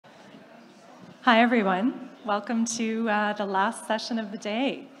Hi, everyone. Welcome to the last session of the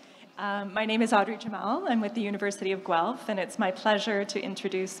day. My name is Audrey Jamal. I'm with the University of Guelph, and it's my pleasure to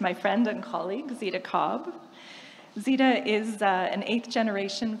introduce my friend and colleague, Zita Cobb. Zita is an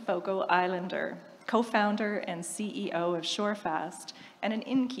eighth-generation Fogo Islander, co-founder and CEO of Shorefast, and an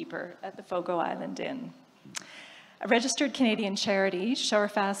innkeeper at the Fogo Island Inn. A registered Canadian charity,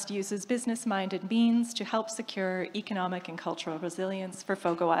 Shorefast uses business-minded means to help secure economic and cultural resilience for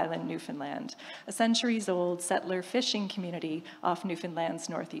Fogo Island, Newfoundland, a centuries-old settler fishing community off Newfoundland's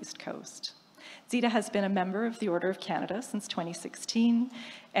northeast coast. Zita has been a member of the Order of Canada since 2016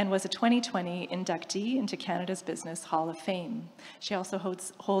 and was a 2020 inductee into Canada's Business Hall of Fame. She also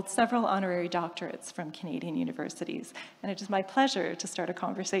holds several honorary doctorates from Canadian universities, and it is my pleasure to start a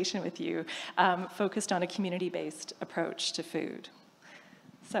conversation with you focused on a community-based approach to food.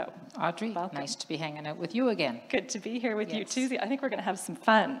 So, Audrey, welcome. Nice to be hanging out with you again. Good to be here with you too. I think we're going to have some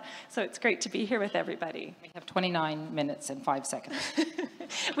fun, so it's great to be here with everybody. We have 29 minutes and 5 seconds.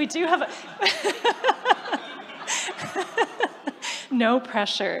 We do have no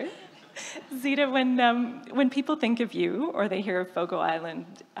pressure. Zita, when people think of you or they hear of Fogo Island,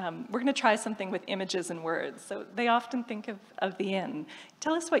 we're going to try something with images and words. So they often think of the inn.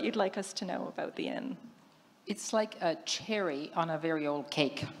 Tell us what you'd like us to know about the inn. It's like a cherry on a very old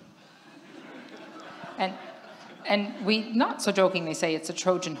cake. And we not so jokingly say it's a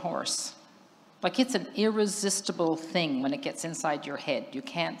Trojan horse. Like, it's an irresistible thing when it gets inside your head. You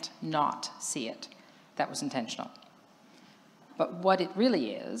can't not see it. That was intentional. But what it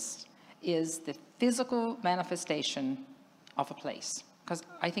really is the physical manifestation of a place. Because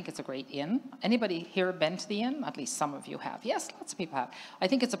I think it's a great inn. Anybody here been to the inn? At least some of you have. Yes, lots of people have. I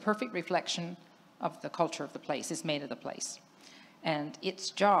think it's a perfect reflection of the culture of the place. It's made of the place. And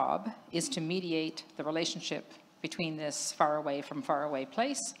its job is to mediate the relationship between this far away from far away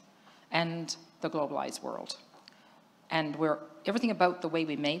place and the globalized world. And everything about the way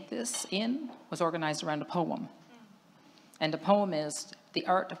we made this inn was organized around a poem. And a poem is the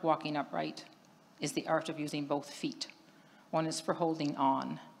art of walking upright, is the art of using both feet. One is for holding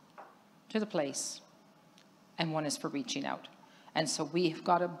on to the place, and one is for reaching out. And so we've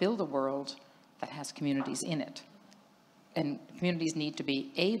got to build a world that has communities in it. And communities need to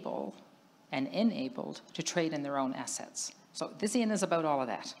be able and enabled to trade in their own assets. So this inn is about all of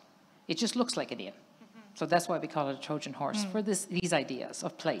that. It just looks like an inn. So that's why we call it a Trojan horse, for these ideas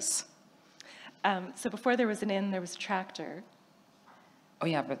of place. So before there was an inn, there was a tractor. Oh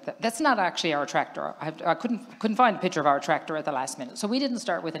yeah, but that's not actually our tractor. I couldn't find a picture of our tractor at the last minute. So we didn't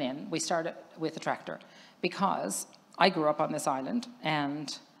start with an inn. We started with a tractor because I grew up on this island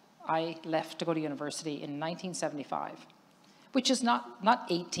and I left to go to university in 1975, which is not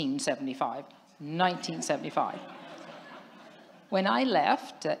 1875, 1975. When I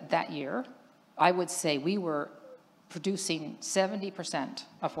left that year, I would say we were producing 70%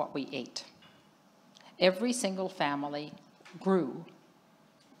 of what we ate. Every single family grew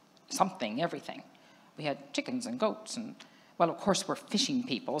something, everything. We had chickens and goats and, well, of course, we're fishing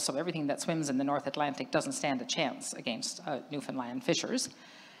people, so everything that swims in the North Atlantic doesn't stand a chance against Newfoundland fishers.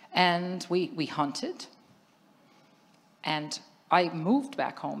 And we hunted. And I moved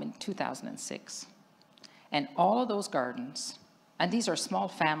back home in 2006. And all of those gardens, and these are small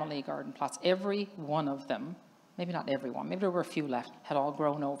family garden plots, every one of them, maybe not every one, maybe there were a few left, had all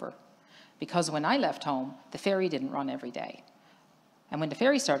grown over. Because when I left home, the ferry didn't run every day. And when the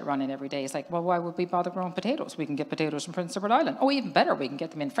ferry started running every day, it's like, well, why would we bother growing potatoes? We can get potatoes from Prince Edward Island. Oh, even better, we can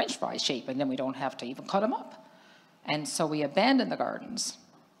get them in French fry shape, and then we don't have to even cut them up. And so we abandoned the gardens.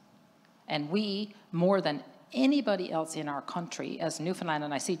 And we, more than anybody else in our country, as Newfoundland,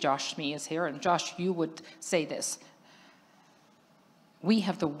 and I see Josh Smee is here, and Josh, you would say this, we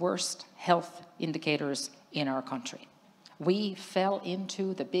have the worst health indicators in our country. We fell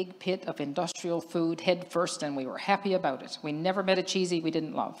into the big pit of industrial food head first, and we were happy about it. We never met a cheesy we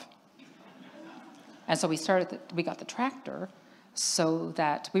didn't love. And so we got the tractor so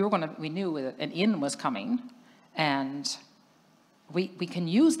that we knew an inn was coming, and we can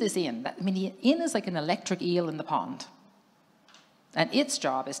use this inn. I mean, the inn is like an electric eel in the pond. And its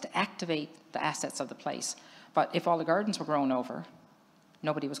job is to activate the assets of the place. But if all the gardens were grown over,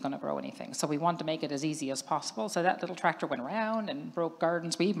 nobody was going to grow anything. So we wanted to make it as easy as possible. So that little tractor went around and broke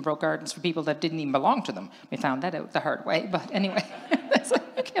gardens. We even broke gardens for people that didn't even belong to them. We found that out the hard way. But anyway, it's like,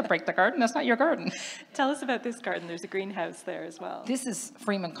 you can't break the garden. That's not your garden. Tell us about this garden. There's a greenhouse there as well. This is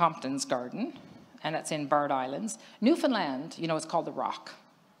Freeman Compton's garden, and that's in Bard Islands. Newfoundland, it's called the rock.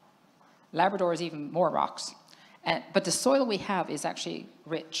 Labrador is even more rocks. But the soil we have is actually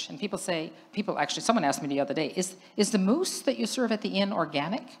rich. And someone asked me the other day, is the moose that you serve at the inn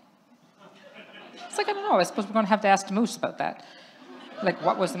organic? It's like, I don't know, I suppose we're going to have to ask the moose about that. Like,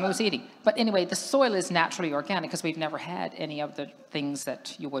 what was the moose eating? But anyway, the soil is naturally organic because we've never had any of the things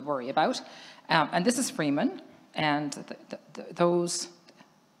that you would worry about. And this is Freeman, and those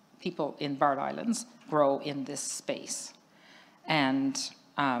people in Bard Islands grow in this space. And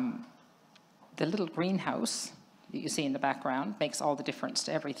the little greenhouse that you see in the background makes all the difference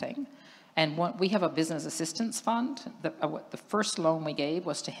to everything. And we have a business assistance fund. The first loan we gave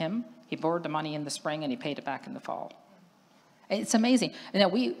was to him. He borrowed the money in the spring and he paid it back in the fall. It's amazing. Now,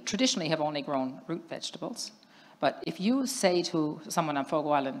 we traditionally have only grown root vegetables. But if you say to someone on Fogo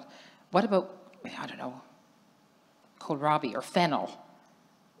Island, what about, I don't know, kohlrabi or fennel?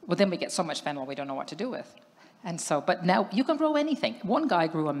 Well, then we get so much fennel we don't know what to do with. And so, but now you can grow anything. One guy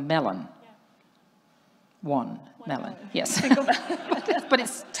grew a melon. One melon, yes. But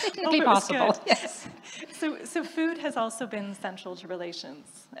it's technically possible, yes. So food has also been central to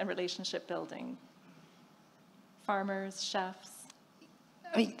relations and relationship building. Farmers, chefs.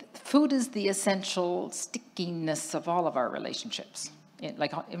 I mean, food is the essential stickiness of all of our relationships.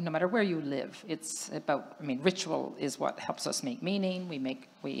 Like, no matter where you live, it's about, I mean, ritual is what helps us make meaning.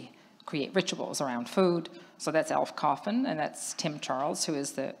 We create rituals around food. So that's Alf Coffin, and that's Tim Charles, who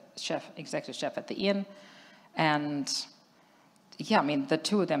is the executive chef at the inn. And yeah, I mean, the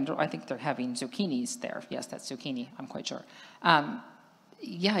two of them, I think they're having zucchinis there. Yes, that's zucchini, I'm quite sure.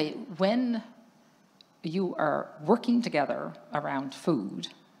 Yeah, when you are working together around food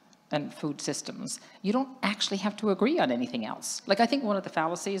and food systems, you don't actually have to agree on anything else. Like, I think one of the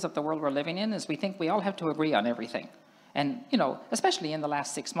fallacies of the world we're living in is we think we all have to agree on everything. And, you know, especially in the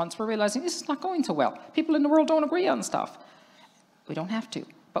last 6 months, we're realizing this is not going so well. People in the world don't agree on stuff. We don't have to,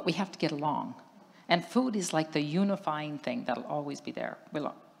 but we have to get along. And food is like the unifying thing that'll always be there.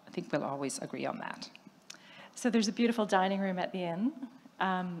 I think we'll always agree on that. So there's a beautiful dining room at the inn,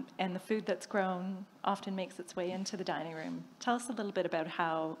 and the food that's grown often makes its way into the dining room. Tell us a little bit about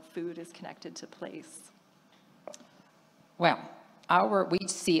how food is connected to place. Well, we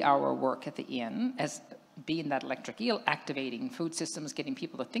see our work at the inn as being that electric eel, activating food systems, getting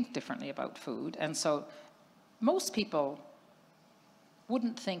people to think differently about food. And so most people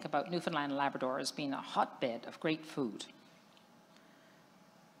wouldn't think about Newfoundland and Labrador as being a hotbed of great food.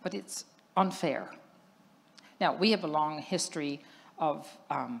 But it's unfair. Now, we have a long history of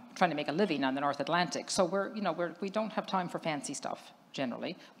trying to make a living on the North Atlantic, so we don't have time for fancy stuff,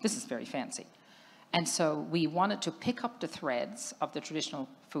 generally. This is very fancy. And so we wanted to pick up the threads of the traditional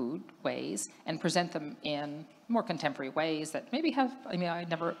food ways and present them in more contemporary ways that maybe I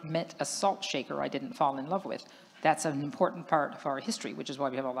never met a salt shaker I didn't fall in love with. That's an important part of our history, which is why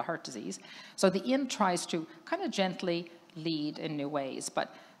we have all the heart disease. So the inn tries to kind of gently lead in new ways.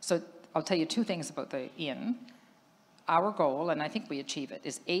 So I'll tell you two things about the inn. Our goal, and I think we achieve it,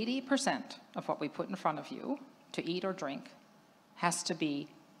 is 80% of what we put in front of you to eat or drink has to be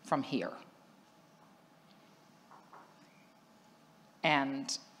from here.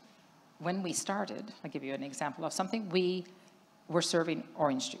 And when we started, I'll give you an example of something, we were serving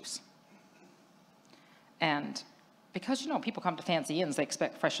orange juice. And because, people come to fancy inns, they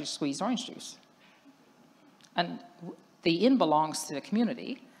expect freshly squeezed orange juice. And the inn belongs to the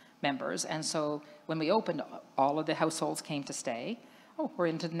community members, and so when we opened, all of the households came to stay. Oh, we're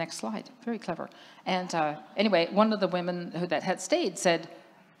into the next slide. Very clever. And anyway, one of the women that had stayed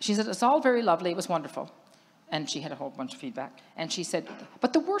she said, it's all very lovely, it was wonderful. And she had a whole bunch of feedback. And she said,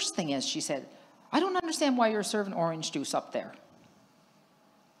 but the worst thing is, she said, I don't understand why you're serving orange juice up there.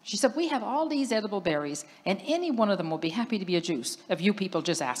 She said, we have all these edible berries, and any one of them will be happy to be a juice if you people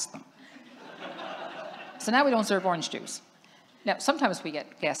just ask them. So now we don't serve orange juice. Now, sometimes we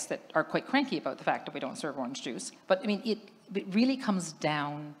get guests that are quite cranky about the fact that we don't serve orange juice, but I mean, it really comes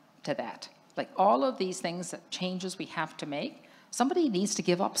down to that. Like all of these things, that changes we have to make, somebody needs to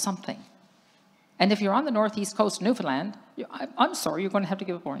give up something. And if you're on the northeast coast of Newfoundland, I'm sorry, you're going to have to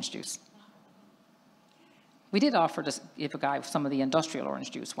give up orange juice. We did offer to give a guy some of the industrial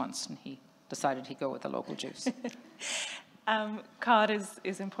orange juice once, and he decided he'd go with the local juice. Cod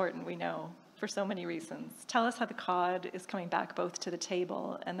is important, we know, for so many reasons. Tell us how the cod is coming back both to the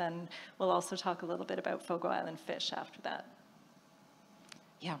table, and then we'll also talk a little bit about Fogo Island fish after that.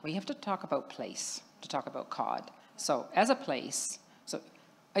 Yeah, we have to talk about place to talk about cod. So as a place,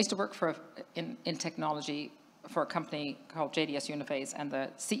 I used to work in technology for a company called JDS Uniphase, and the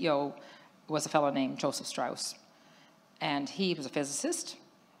CEO was a fellow named Joseph Strauss. And he was a physicist.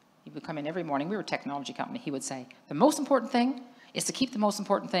 He would come in every morning. We were a technology company. He would say, the most important thing is to keep the most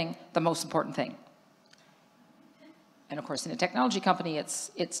important thing the most important thing. And of course, in a technology company,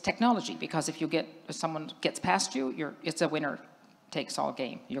 it's technology, because if someone gets past you, it's a winner takes all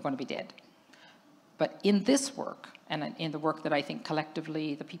game. You're going to be dead. But in this work, and in the work that I think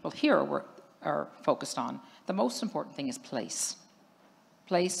collectively the people here are focused on, the most important thing is place.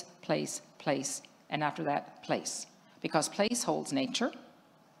 Place, place, place, and after that, place. Because place holds nature,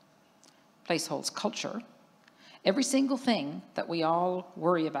 place holds culture. Every single thing that we all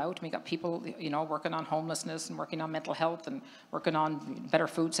worry about, we got people, you know, working on homelessness and working on mental health and working on better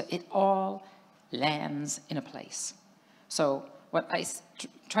food, so it all lands in a place. So what I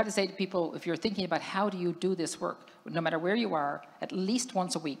try to say to people, if you're thinking about how do you do this work, no matter where you are, at least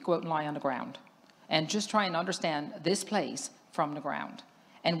once a week, go out and lie on the ground and just try and understand this place from the ground.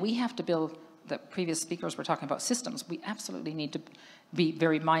 And we have to build, the previous speakers were talking about systems. We absolutely need to be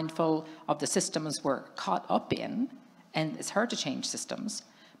very mindful of the systems we're caught up in, and it's hard to change systems,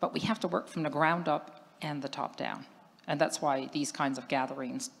 but we have to work from the ground up and the top down. And that's why these kinds of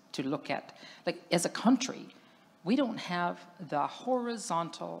gatherings to look at, like as a country, we don't have the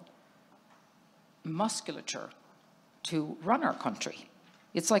horizontal musculature to run our country.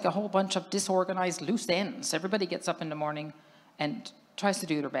 It's like a whole bunch of disorganized loose ends. Everybody gets up in the morning and tries to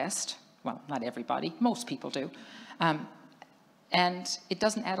do their best. Well, not everybody, most people do. And it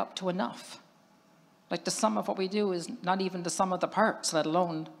doesn't add up to enough. Like the sum of what we do is not even the sum of the parts, let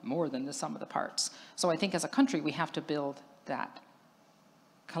alone more than the sum of the parts. So I think as a country, we have to build that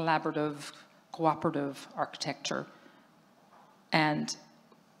collaborative, cooperative architecture. And,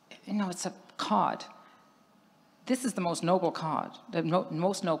 you know, it's a cod. This is the most noble cod, the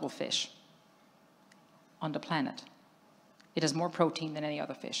most noble fish on the planet. It has more protein than any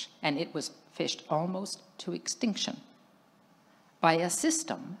other fish, and it was fished almost to extinction by a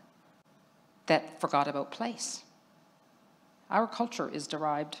system that forgot about place. Our culture is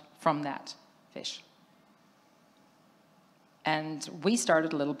derived from that fish. And we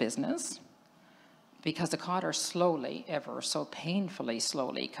started a little business because the cod are slowly, ever so painfully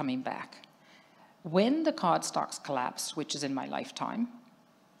slowly coming back. When the cod stocks collapsed, which is in my lifetime,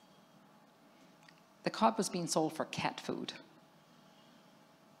 the cod was being sold for cat food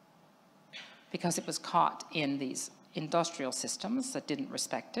because it was caught in these industrial systems that didn't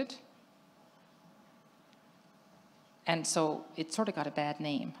respect it. And so it sort of got a bad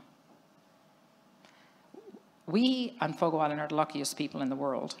name. We on Fogo Island are the luckiest people in the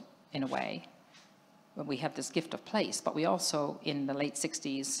world, in a way. We have this gift of place, but we also, in the late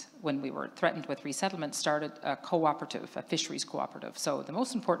 60s, when we were threatened with resettlement, started a cooperative, a fisheries cooperative. So the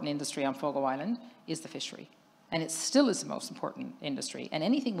most important industry on Fogo Island is the fishery. And it still is the most important industry. And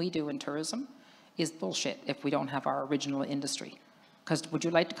anything we do in tourism is bullshit if we don't have our original industry. Because would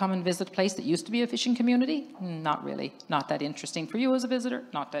you like to come and visit a place that used to be a fishing community? Not really. Not that interesting for you as a visitor.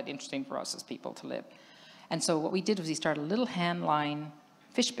 Not that interesting for us as people to live. And so what we did was we started a little hand line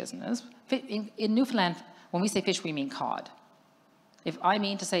fish business. In Newfoundland, when we say fish, we mean cod. If I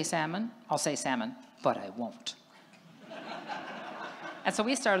mean to say salmon, I'll say salmon, but I won't. And so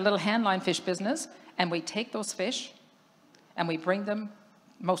we started a little hand line fish business, and we take those fish and we bring them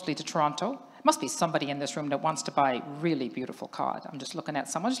mostly to Toronto. Must be somebody in this room that wants to buy really beautiful cod. I'm just looking at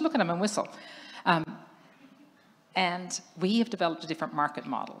someone, just look at them and whistle. And we have developed a different market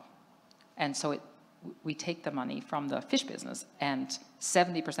model. And so we take the money from the fish business, and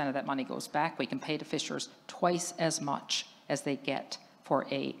 70% of that money goes back. We can pay the fishers twice as much as they get for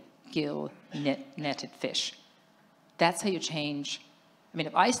a gill netted fish. That's how you change. I mean,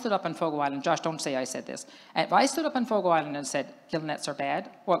 if I stood up on Fogo Island, Josh, don't say I said this. If I stood up on Fogo Island and said gill nets are bad,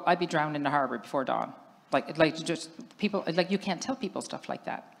 well, I'd be drowned in the harbour before dawn. Like just people, like you can't tell people stuff like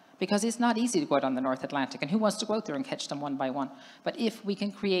that because it's not easy to go out on the North Atlantic, and who wants to go out there and catch them one by one? But if we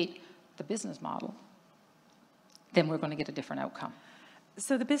can create the business model, then we're going to get a different outcome.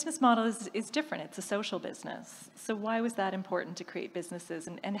 So the business model is different. It's a social business. So why was that important to create businesses,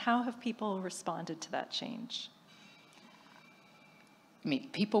 and how have people responded to that change? I mean,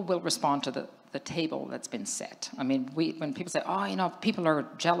 people will respond to the table that's been set. I mean, when people say, oh, you know, people are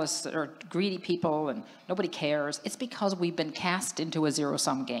jealous or greedy people and nobody cares, it's because we've been cast into a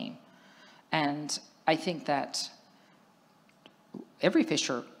zero-sum game. And I think that every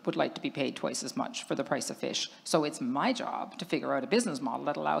fisher would like to be paid twice as much for the price of fish. So it's my job to figure out a business model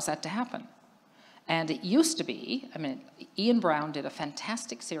that allows that to happen. And it used to be, I mean, Ian Brown did a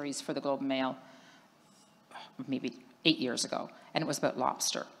fantastic series for the Globe and Mail maybe 8 years ago, and it was about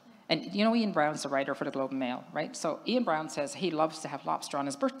lobster. And you know Ian Brown's the writer for the Globe and Mail, right? So Ian Brown says he loves to have lobster on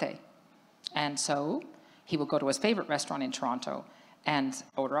his birthday. And so he will go to his favorite restaurant in Toronto and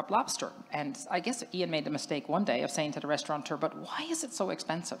order up lobster. And I guess Ian made the mistake one day of saying to the restaurateur, but why is it so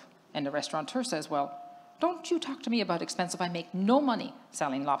expensive? And the restaurateur says, well, Don't you talk to me about expensive. I make no money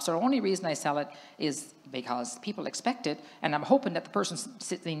selling lobster. The only reason I sell it is because people expect it, and I'm hoping that the person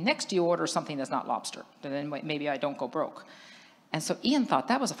sitting next to you orders something that's not lobster. Then maybe I don't go broke. And so Ian thought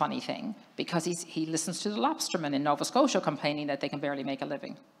that was a funny thing, because he listens to the lobstermen in Nova Scotia complaining that they can barely make a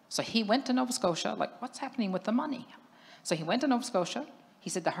living. So he went to Nova Scotia, like, what's happening with the money? So he went to Nova Scotia.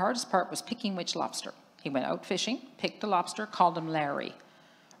 He said the hardest part was picking which lobster. He went out fishing, picked a lobster, called him Larry,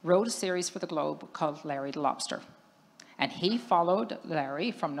 wrote a series for the Globe called Larry the Lobster. And he followed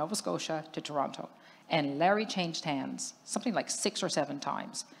Larry from Nova Scotia to Toronto. And Larry changed hands something like 6 or 7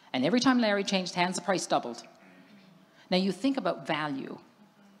 times. And every time Larry changed hands, the price doubled. Now you think about value.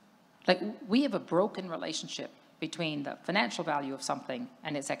 Like, we have a broken relationship between the financial value of something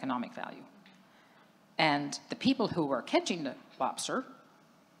and its economic value. And the people who were catching the lobster,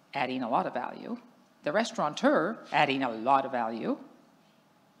 adding a lot of value, the restaurateur, adding a lot of value,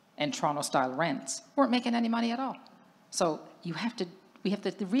 and Toronto-style rents, weren't making any money at all. So we have to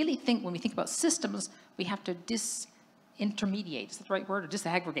really think, when we think about systems, we have to disintermediate. Is that the right word? Or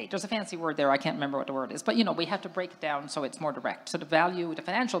disaggregate. There's a fancy word there. I can't remember what the word is. But, you know, we have to break it down so it's more direct. So the value, the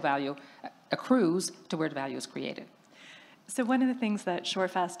financial value, accrues to where the value is created. So one of the things that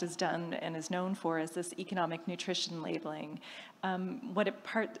Shorefast has done and is known for is this economic nutrition labeling. What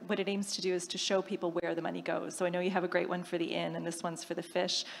it aims to do is to show people where the money goes. So I know you have a great one for the inn, and this one's for the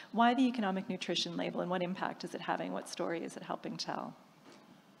fish. Why the economic nutrition label, and what impact is it having? What story is it helping tell?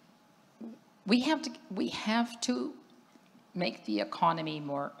 We have to make the economy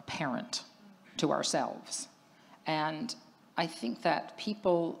more apparent to ourselves. And I think that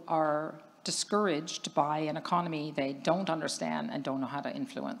people are discouraged by an economy they don't understand and don't know how to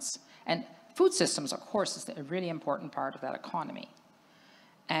influence. And food systems, of course, is a really important part of that economy.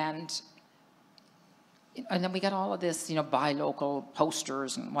 And then we got all of this, you know, buy local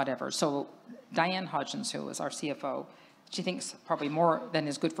posters and whatever. So Diane Hodgins, who is our CFO, she thinks probably more than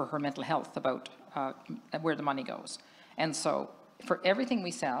is good for her mental health about where the money goes. And so for everything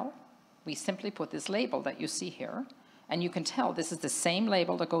we sell, we simply put this label that you see here. And you can tell this is the same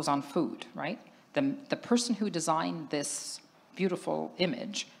label that goes on food, right? The person who designed this beautiful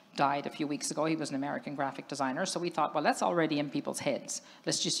image died a few weeks ago. He was an American graphic designer. So we thought, well, that's already in people's heads.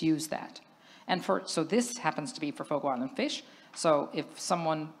 Let's just use that. And so this happens to be for Fogo Island fish. So if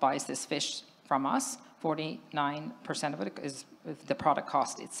someone buys this fish from us, 49% of it is the product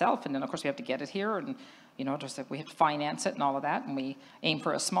cost itself. And then, of course, we have to get it here. And you know, we have to finance it and all of that, and we aim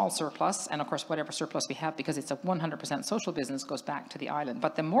for a small surplus, and of course whatever surplus we have, because it's a 100% social business, goes back to the island.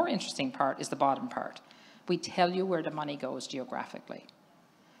 But the more interesting part is the bottom part. We tell you where the money goes geographically.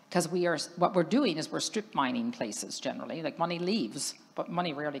 Because what we're doing is we're strip mining places generally, like money leaves, but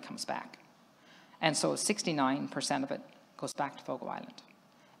money rarely comes back. And so 69% of it goes back to Fogo Island.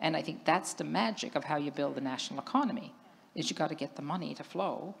 And I think that's the magic of how you build the national economy, is you got to get the money to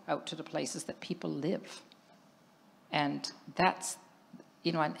flow out to the places that people live. And that's,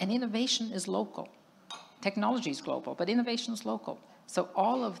 you know, and innovation is local. Technology is global, but innovation is local. So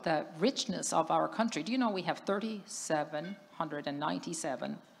all of the richness of our country, do you know we have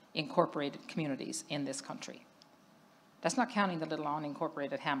 3,797 incorporated communities in this country? That's not counting the little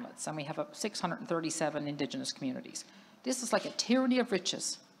unincorporated hamlets. And we have 637 indigenous communities. This is like a tyranny of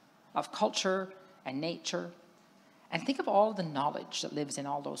riches, of culture and nature. And think of all the knowledge that lives in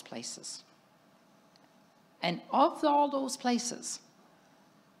all those places. And of all those places,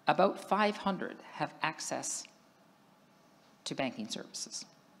 about 500 have access to banking services.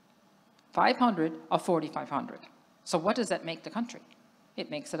 500 of 4,500. So what does that make the country? It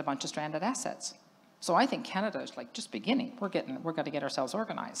makes it a bunch of stranded assets. So I think Canada is like just beginning. We're going to get ourselves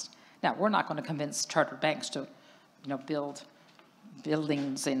organized. Now, we're not going to convince chartered banks to, you know, build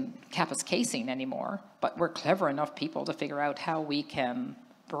buildings in Kapuskasing anymore, but we're clever enough people to figure out how we can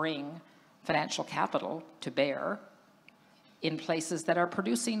bring financial capital to bear in places that are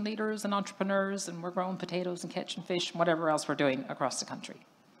producing leaders and entrepreneurs, and we're growing potatoes and catching fish and whatever else we're doing across the country.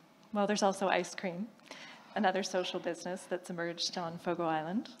 Well, there's also ice cream, another social business that's emerged on Fogo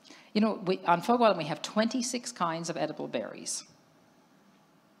Island. You know, on Fogo Island we have 26 kinds of edible berries.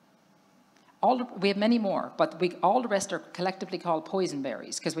 We have many more, but all the rest are collectively called poison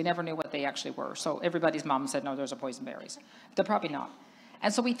berries because we never knew what they actually were. So everybody's mom said, no, those are poison berries. They're probably not.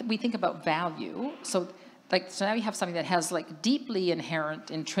 And so we think about value. So now you have something that has like deeply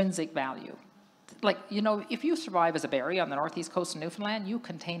inherent intrinsic value. Like, you know, if you survive as a berry on the northeast coast of Newfoundland, you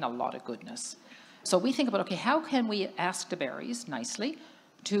contain a lot of goodness. So we think about, okay, how can we ask the berries nicely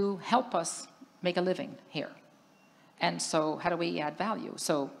to help us make a living here? And so how do we add value?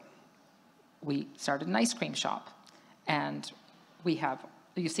 So we started an ice cream shop, and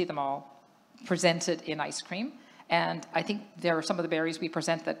you see them all presented in ice cream. And I think there are some of the berries we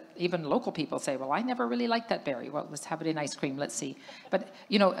present that even local people say, well, I never really liked that berry. Well, let's have it in ice cream. Let's see. But,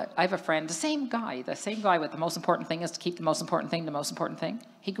 you know, I have a friend, the same guy with the most important thing is to keep the most important thing the most important thing.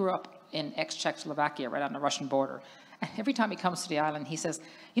 He grew up in ex-Czechoslovakia, right on the Russian border. And every time he comes to the island, he says,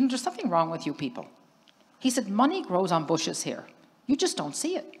 you know, there's something wrong with you people. He said, money grows on bushes here. You just don't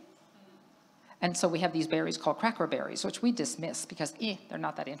see it. And so we have these berries called cracker berries, which we dismiss because they're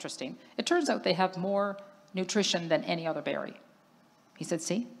not that interesting. It turns out they have more nutrition than any other berry. He said,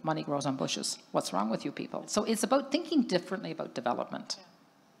 see, money grows on bushes. What's wrong with you people? So it's about thinking differently about development.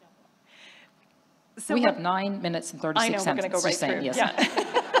 So we have 9 minutes and 36 seconds. I know, we're going to go right through. Yes.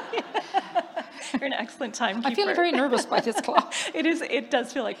 Yeah. You're an excellent timekeeper. I feel very nervous by this clock. It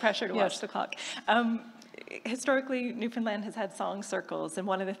does feel like pressure to watch the clock. Historically, Newfoundland has had song circles, and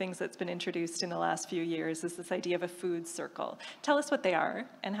one of the things that's been introduced in the last few years is this idea of a food circle. Tell us what they are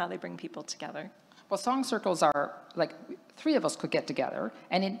and how they bring people together. Well, song circles are, like, 3 of us could get together,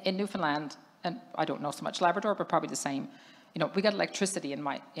 and in Newfoundland, and I don't know so much Labrador, but probably the same, you know, we got electricity in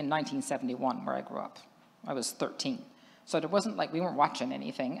 1971 where I grew up. I was 13. So it wasn't like we weren't watching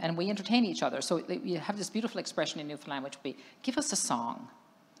anything, and we entertain each other. So you have this beautiful expression in Newfoundland, which would be, give us a song.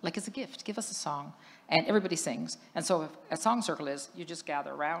 Like as a gift, give us a song. And everybody sings. And so if a song circle is, you just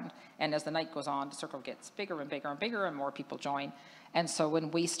gather around, and as the night goes on, the circle gets bigger and bigger and bigger, and more people join. And so when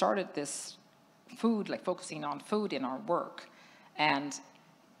we started this food, like focusing on food in our work, and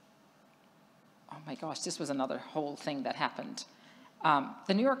oh my gosh, this was another whole thing that happened.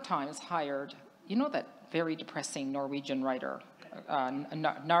 The New York Times hired, you know that very depressing Norwegian writer,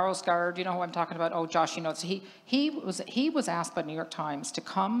 Narosgaard, you know who I'm talking about? Oh, Josh, you know, so he was asked by New York Times to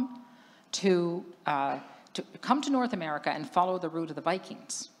come to North America and follow the route of the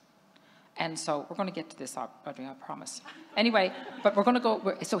Vikings. And so we're going to get to this, Audrey, I promise. Anyway, but we're going to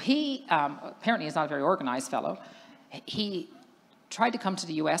go. So he apparently is not a very organized fellow. He tried to come to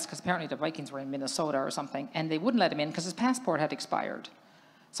the U.S. because apparently the Vikings were in Minnesota or something, and they wouldn't let him in because his passport had expired.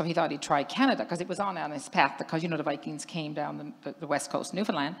 So he thought he'd try Canada because it was on his path because, you know, the Vikings came down the west coast of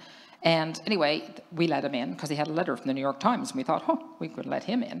Newfoundland. And anyway, we let him in because he had a letter from the New York Times. And we thought, oh, we could let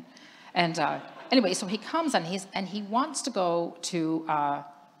him in. And anyway, so he comes and he wants to go to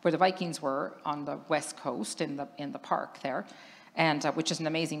where the Vikings were on the west coast in the park there, and which is an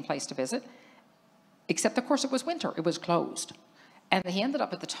amazing place to visit. Except, of course, it was winter. It was closed. And he ended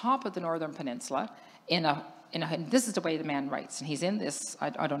up at the top of the northern peninsula and this is the way the man writes, and he's in this,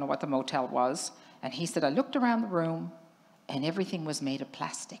 I don't know what the motel was, and he said, I looked around the room, and everything was made of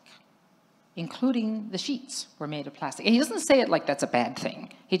plastic, including the sheets were made of plastic. And he doesn't say it like that's a bad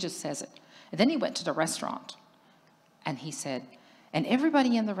thing. He just says it. And then he went to the restaurant, and he said, and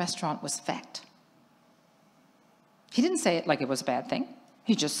everybody in the restaurant was fat. He didn't say it like it was a bad thing.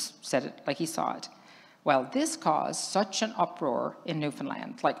 He just said it like he saw it. Well, this caused such an uproar in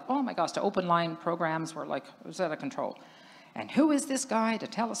Newfoundland. Like, oh my gosh, the open line programs were like, it was out of control. And who is this guy to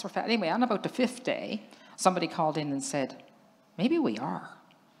tell us we're fat? Anyway, on about the 5th day, somebody called in and said, maybe we are.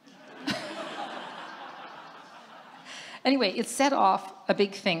 Anyway, it set off a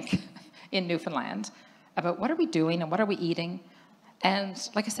big think in Newfoundland about what are we doing and what are we eating. And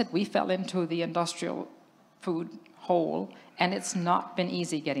like I said, we fell into the industrial food hole, and it's not been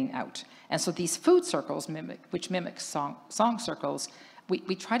easy getting out. And so these food circles, which mimic song circles,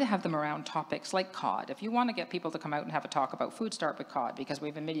 we try to have them around topics like cod. If you want to get people to come out and have a talk about food, start with cod, because we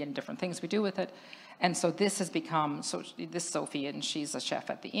have a million different things we do with it. And so this has become, so this Sophie, and she's a chef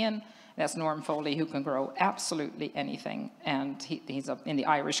at the inn. That's Norm Foley, who can grow absolutely anything. And he's in the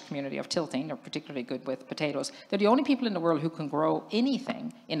Irish community of Tilting. They're particularly good with potatoes. They're the only people in the world who can grow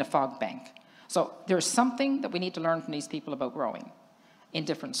anything in a fog bank. So there's something that we need to learn from these people about growing in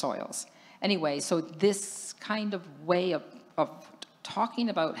different soils. Anyway, so this kind of way of talking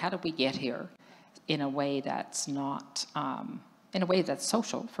about how did we get here in a way that's not, in a way that's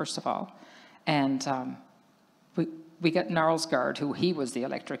social, first of all. And we got Narlsgaard, who he was the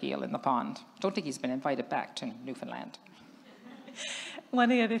electric eel in the pond. Don't think he's been invited back to Newfoundland.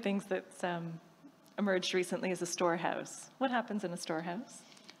 One of the other things that's emerged recently is a storehouse. What happens in a storehouse?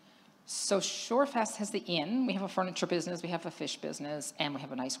 So Shorefast has the inn. We have a furniture business, we have a fish business, and we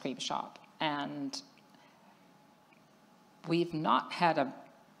have an ice cream shop. And we've not had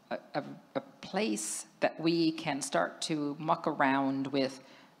a place that we can start to muck around with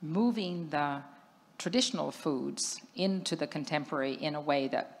moving the traditional foods into the contemporary in a way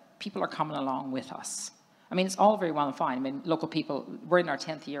that people are coming along with us. I mean, it's all very well and fine. I mean, local people, we're in our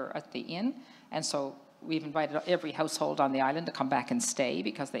 10th year at the inn, and so we've invited every household on the island to come back and stay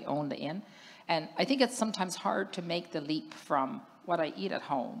because they own the inn. And I think it's sometimes hard to make the leap from what I eat at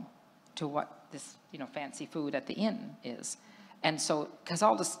home to what this, fancy food at the inn is. And so, because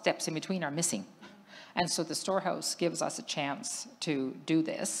all the steps in between are missing. And so the storehouse gives us a chance to do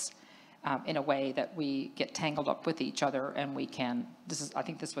this in a way that we get tangled up with each other, and we can, I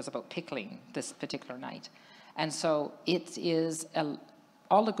think this was about pickling this particular night. And so it is,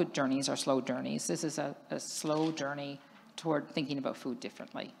 all the good journeys are slow journeys. This is a slow journey toward thinking about food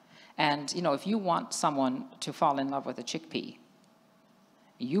differently. And, if you want someone to fall in love with a chickpea,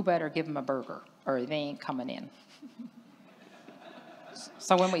 you better give them a burger or they ain't coming in.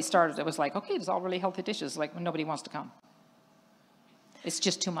 So when we started, it was like, okay, there's all really healthy dishes, like when nobody wants to come. It's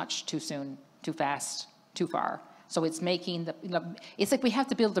just too much, too soon, too fast, too far. So it's making it's like we have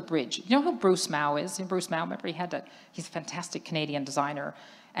to build a bridge. You know who Bruce Mao is? Bruce Mao, remember, he's a fantastic Canadian designer,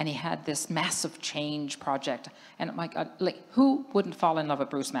 and he had this massive change project. And my God, who wouldn't fall in love with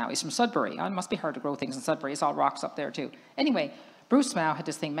Bruce Mao? He's from Sudbury. Oh, it must be hard to grow things in Sudbury. It's all rocks up there too. Anyway, Bruce Mao had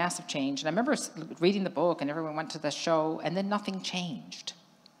this thing, massive change. And I remember reading the book, and everyone went to the show, and then nothing changed.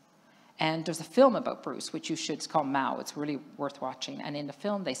 And there's a film about Bruce, which you should, it's called Mao. It's really worth watching. And in the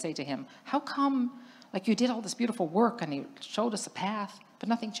film, they say to him, how come, you did all this beautiful work, and he showed us a path, but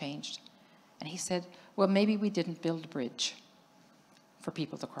nothing changed? And he said, well, maybe we didn't build a bridge for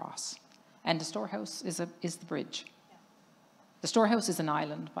people to cross. And the storehouse is the bridge. The storehouse is an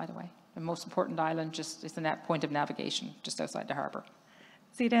island, by the way. The most important island just is the point of navigation just outside the harbour.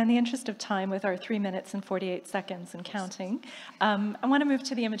 Zita, in the interest of time, with our 3 minutes and 48 seconds and counting, I want to move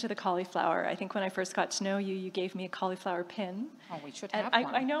to the image of the cauliflower. I think when I first got to know you, you gave me a cauliflower pin. Oh, we should have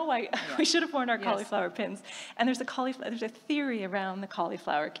one. I know, we should have worn our cauliflower pins. And there's a theory around the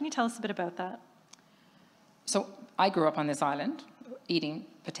cauliflower. Can you tell us a bit about that? So I grew up on this island eating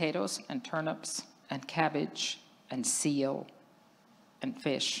potatoes and turnips and cabbage and seal and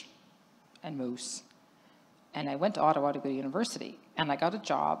fish and moose. And I went to Ottawa to go to university, and I got a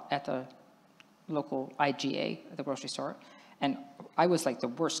job at the local IGA, the grocery store, and I was like the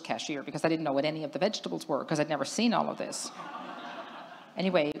worst cashier because I didn't know what any of the vegetables were because I'd never seen all of this.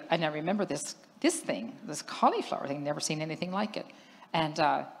 Anyway, and I remember this cauliflower thing, never seen anything like it. And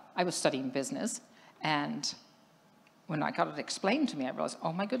I was studying business, and when I got it explained to me, I realized,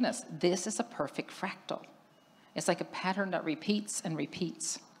 oh my goodness, this is a perfect fractal. It's like a pattern that repeats and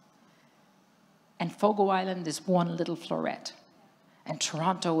repeats. And Fogo Island is one little floret. And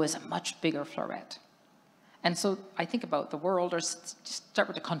Toronto is a much bigger floret. And so I think about the world, or just start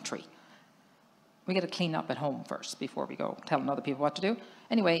with the country. We got to clean up at home first before we go telling other people what to do.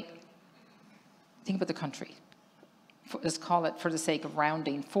 Anyway, think about the country. Let's call it, for the sake of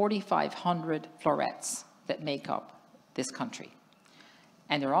rounding, 4,500 florets that make up this country.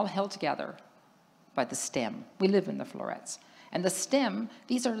 And they're all held together by the stem. We live in the florets. And the stem,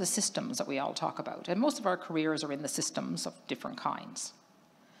 these are the systems that we all talk about. And most of our careers are in the systems of different kinds.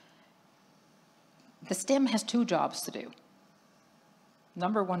 The stem has two jobs to do.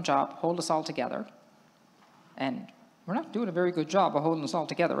 Number one job, hold us all together. And we're not doing a very good job of holding us all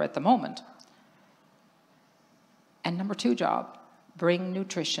together at the moment. And number two job, bring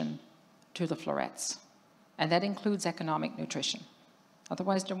nutrition to the florets. And that includes economic nutrition.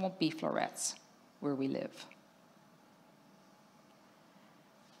 Otherwise, there won't be florets where we live.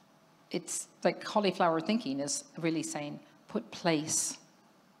 It's like cauliflower thinking is really saying, put place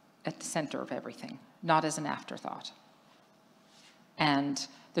at the center of everything, not as an afterthought. And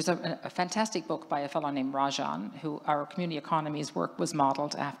there's a fantastic book by a fellow named Rajan, who our community economies work was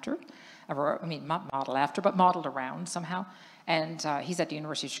modeled after, or, I mean, not modeled after, but modeled around somehow. And he's at the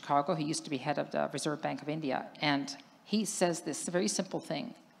University of Chicago. He used to be head of the Reserve Bank of India. And he says this very simple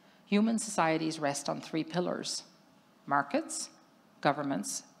thing. Human societies rest on three pillars: markets,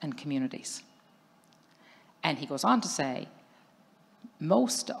 governments, and communities. And he goes on to say,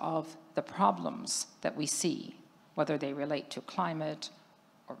 most of the problems that we see, whether they relate to climate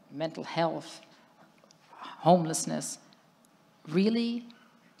or mental health, homelessness, really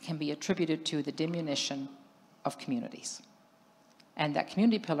can be attributed to the diminution of communities. And that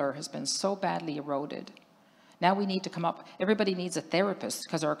community pillar has been so badly eroded. Now we need to come up, everybody needs a therapist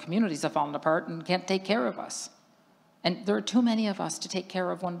because our communities have fallen apart and can't take care of us. And there are too many of us to take care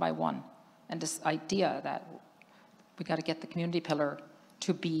of one by one. And this idea that we got to get the community pillar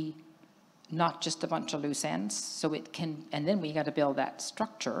to be not just a bunch of loose ends, so it can, and then we got to build that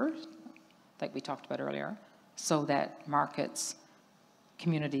structure, like we talked about earlier, so that markets,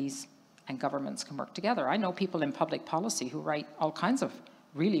 communities, and governments can work together. I know people in public policy who write all kinds of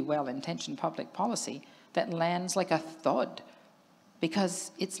really well-intentioned public policy that lands like a thud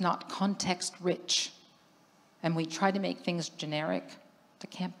because it's not context-rich. And we try to make things generic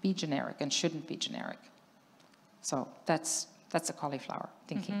that can't be generic and shouldn't be generic. So that's a cauliflower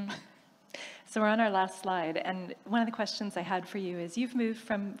thinking. So we're on our last slide, and one of the questions I had for you is, you've moved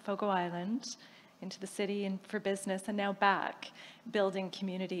from Fogo Island into the city and for business, and now back, building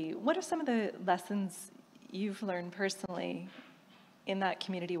community. What are some of the lessons you've learned personally in that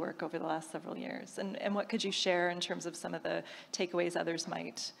community work over the last several years? And what could you share in terms of some of the takeaways others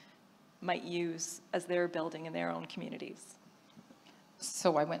might use as they're building in their own communities?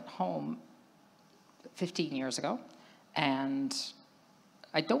 So I went home 15 years ago, and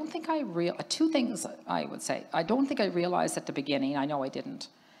I don't think two things I would say. I don't think I realized at the beginning, I know I didn't,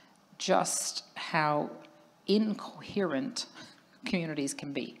 just how incoherent communities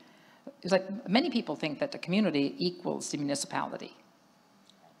can be. It's like many people think that the community equals the municipality.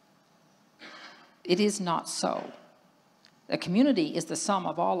 It is not so. A community is the sum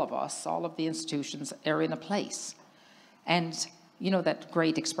of all of us, all of the institutions are in a place. And you know that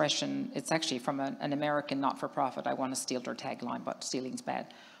great expression, it's actually from an American not-for-profit. I want to steal their tagline, but stealing's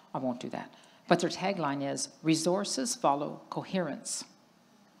bad. I won't do that. But their tagline is, resources follow coherence.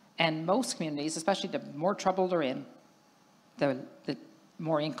 And most communities, especially the more trouble they're in, the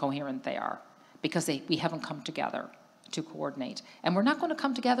more incoherent they are, because we haven't come together to coordinate. And we're not going to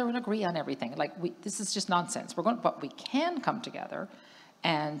come together and agree on everything. This is just nonsense. But we can come together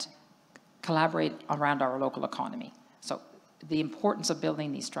and collaborate around our local economy. So the importance of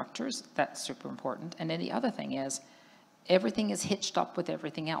building these structures, that's super important. And then the other thing is, everything is hitched up with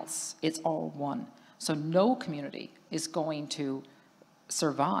everything else. It's all one. So no community is going to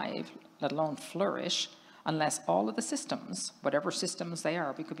survive, let alone flourish, unless all of the systems, whatever systems they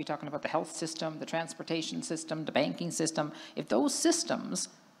are, we could be talking about the health system, the transportation system, the banking system, if those systems,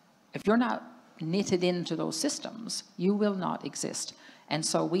 if you're not knitted into those systems, you will not exist. And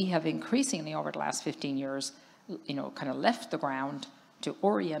so we have increasingly over the last 15 years, kind of left the ground to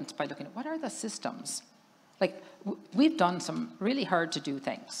orient by looking at what are the systems. Like, we've done some really hard to do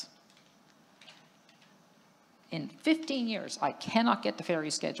things. In 15 years, I cannot get the ferry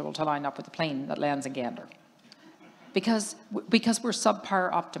schedule to line up with the plane that lands in Gander. Because we're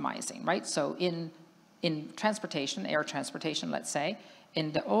subpar optimizing, right? So in transportation, air transportation, let's say,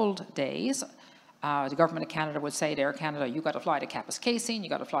 in the old days, the government of Canada would say to Air Canada, you got to fly to Kapuskasing, you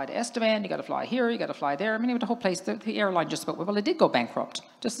got to fly to Estevan, you got to fly here, you got to fly there. I mean, the whole place, the airline just about, well, it did go bankrupt.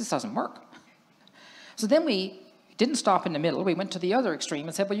 Just this doesn't work. So then we didn't stop in the middle. We went to the other extreme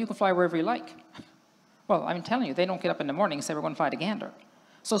and said, well, you can fly wherever you like. Well, I'm telling you, they don't get up in the morning and say, we're going to fly to Gander.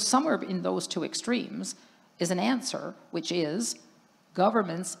 So somewhere in those two extremes is an answer, which is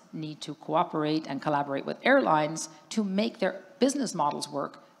governments need to cooperate and collaborate with airlines to make their business models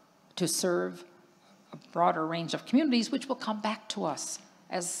work to serve a broader range of communities, which will come back to us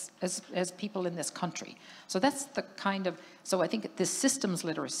as people in this country. So that's the kind of, so I think this systems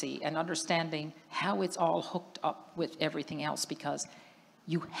literacy and understanding how it's all hooked up with everything else, because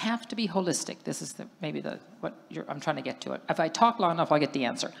you have to be holistic. This is I'm trying to get to it. If I talk long enough, I'll get the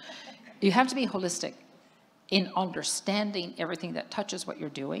answer. You have to be holistic in understanding everything that touches what you're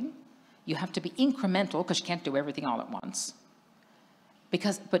doing. You have to be incremental, because you can't do everything all at once.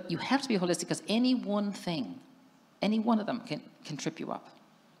 But you have to be holistic, because any one thing, any one of them can trip you up.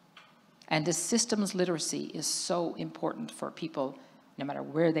 And this systems literacy is so important for people, no matter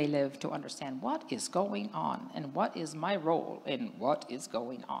where they live, to understand what is going on and what is my role in what is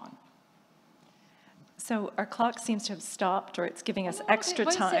going on. So our clock seems to have stopped, or it's giving us extra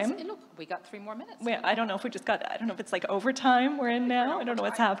time. Look, we got 3 more minutes. Wait, I don't know if I don't know if it's like overtime we're in now. I don't know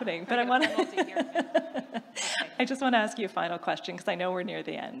what's happening, but I want to. I just want to ask you a final question, because I know we're near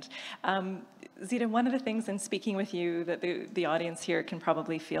the end. Zita, one of the things in speaking with you that the audience here can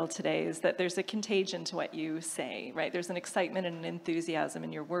probably feel today is that there's a contagion to what you say, right? There's an excitement and an enthusiasm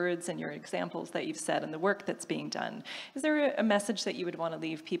in your words and your examples that you've said and the work that's being done. Is there a message that you would want to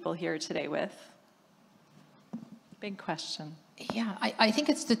leave people here today with? Big question. Yeah, I think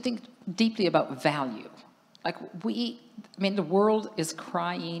it's to think deeply about value. The world is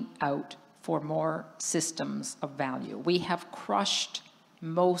crying out for more systems of value. We have crushed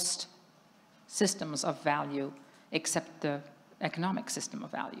most systems of value except the economic system of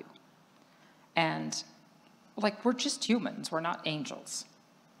value. And we're just humans, we're not angels.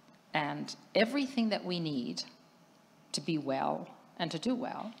 And everything that we need to be well and to do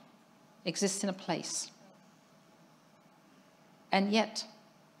well exists in a place. And yet,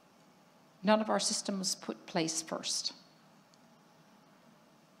 none of our systems put place first.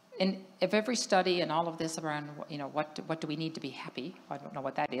 And if every study and all of this around, what do we need to be happy? I don't know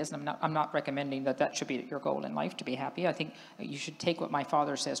what that is, and I'm not recommending that should be your goal in life, to be happy. I think you should take what my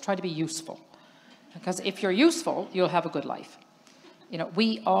father says, try to be useful. Because if you're useful, you'll have a good life.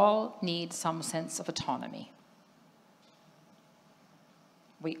 We all need some sense of autonomy.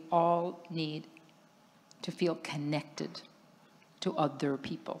 We all need to feel connected to other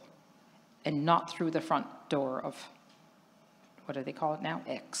people, and not through the front door of, what do they call it now?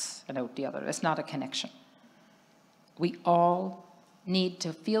 X, and out the other. It's not a connection. We all need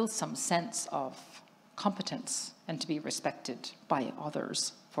to feel some sense of competence and to be respected by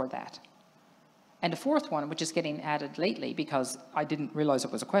others for that. And the fourth one, which is getting added lately, because I didn't realize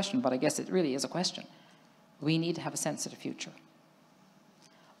it was a question, but I guess it really is a question. We need to have a sense of the future.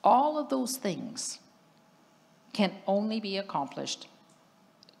 All of those things can only be accomplished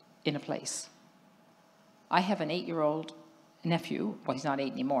in a place. I have an 8-year-old nephew. Well, he's not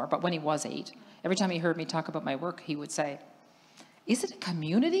 8 anymore, but when he was 8, every time he heard me talk about my work, he would say, "Is it a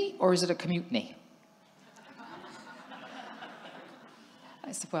community or is it a commutiny?"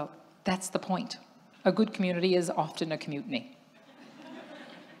 I said, well, that's the point. A good community is often a commutiny,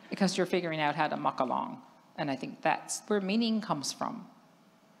 because you're figuring out how to muck along. And I think that's where meaning comes from.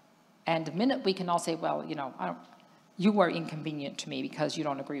 And the minute we can all say, well, you know, you are inconvenient to me because you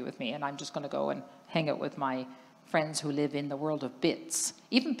don't agree with me, and I'm just going to go and hang out with my friends who live in the world of bits.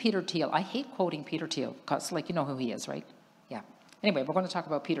 Even Peter Thiel. I hate quoting Peter Thiel, because, like, you know who he is, right? Yeah. Anyway, we're going to talk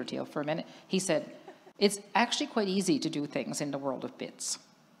about Peter Thiel for a minute. He said, it's actually quite easy to do things in the world of bits.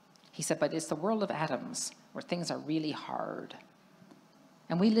 He said, but it's the world of atoms where things are really hard.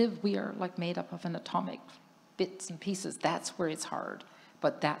 And we are like made up of an atomic bits and pieces. That's where it's hard.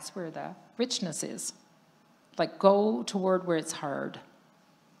 But that's where the richness is. Like, go toward where it's hard.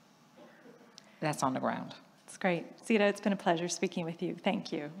 That's on the ground. It's great. Zita, it's been a pleasure speaking with you.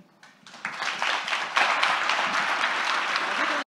 Thank you.